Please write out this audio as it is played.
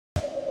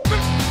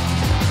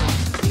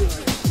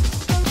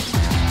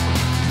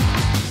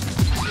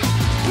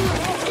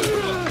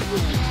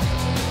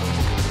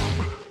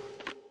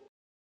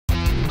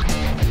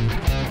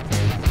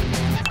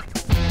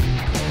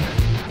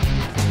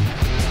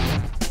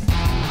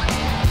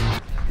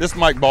This is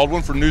Mike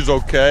Baldwin for News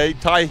OK.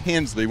 Ty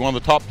Hensley, one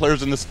of the top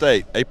players in the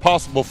state, a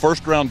possible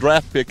first-round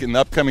draft pick in the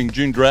upcoming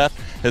June draft,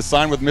 has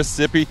signed with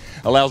Mississippi,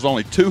 allows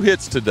only 2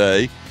 hits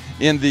today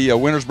in the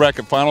winner's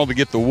bracket final to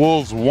get the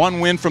Wolves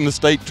 1 win from the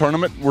state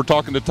tournament. We're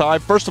talking to Ty.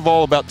 First of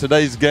all, about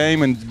today's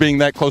game and being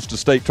that close to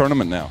state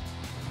tournament now.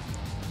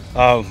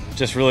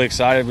 Just really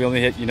excited. We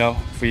only hit,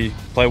 if we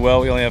play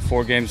well, we only have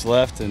 4 games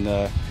left, and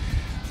I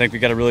think we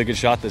got a really good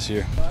shot this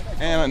year.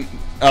 And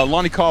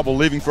Lonnie Cobble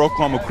leaving for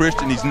Oklahoma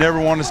Christian. He's never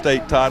won a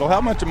state title. How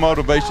much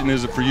motivation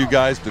is it for you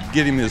guys to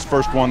get him his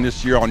first one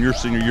this year on your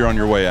senior year on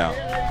your way out?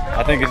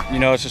 I think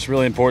it's just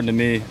really important to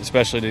me,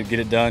 especially to get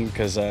it done,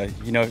 because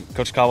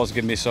Coach Cobble's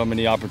given me so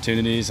many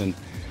opportunities and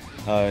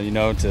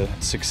to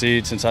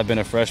succeed since I've been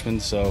a freshman.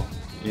 So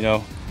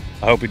I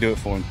hope we do it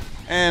for him.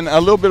 And a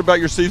little bit about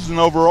your season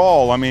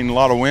overall. I mean, a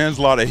lot of wins,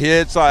 a lot of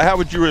hits. How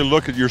would you really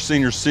look at your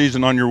senior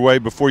season on your way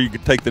before you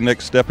could take the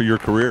next step of your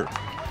career?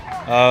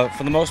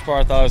 For the most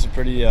part, I thought it was a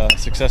pretty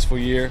successful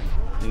year.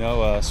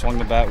 Swung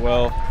the bat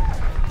well,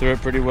 threw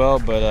it pretty well,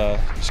 but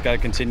just got to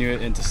continue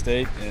it into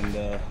state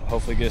and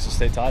hopefully get us a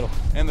state title.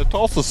 And the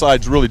Tulsa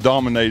side's really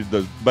dominated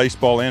the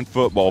baseball and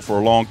football for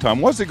a long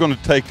time. What's it going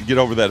to take to get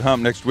over that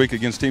hump next week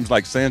against teams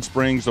like Sand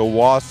Springs,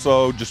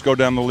 Owasso, just go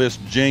down the list,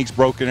 Jinx,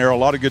 Broken Arrow, a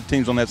lot of good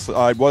teams on that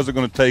side. What's it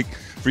going to take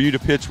for you to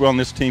pitch well in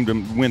this team to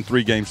win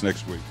 3 games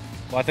next week?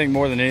 Well, I think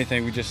more than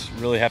anything, we just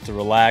really have to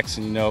relax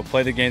and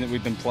play the game that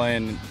we've been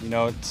playing. It's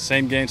the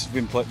same games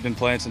we've been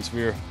playing since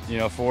we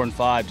were 4 and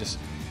 5. Just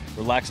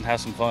relax and have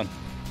some fun.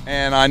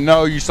 And I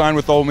know you signed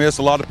with Ole Miss.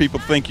 A lot of people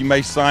think you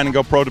may sign and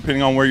go pro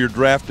depending on where you're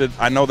drafted.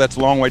 I know that's a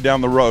long way down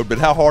the road, but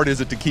how hard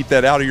is it to keep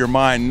that out of your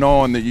mind,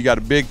 knowing that you got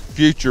a big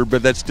future,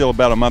 but that's still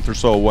about a month or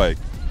so away?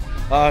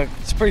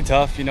 It's pretty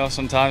tough,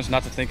 sometimes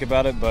not to think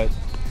about it, but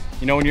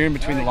when you're in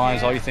between the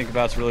lines, all you think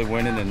about is really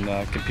winning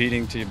and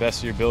competing to your best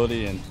of your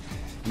ability. And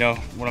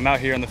when I'm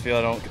out here in the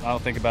field, I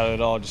don't think about it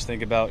at all. Just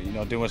think about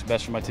doing what's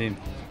best for my team.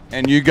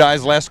 And you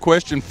guys, last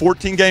question,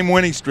 14-game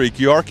winning streak.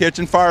 You are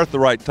catching fire at the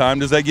right time.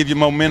 Does that give you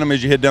momentum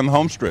as you head down the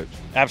home stretch?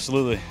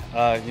 Absolutely.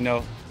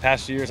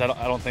 Past years, I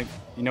don't think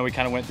we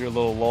kind of went through a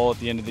little lull at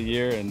the end of the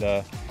year,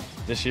 and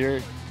this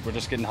year we're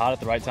just getting hot at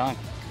the right time.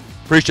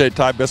 Appreciate it,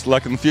 Ty. Best of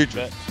luck in the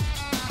future.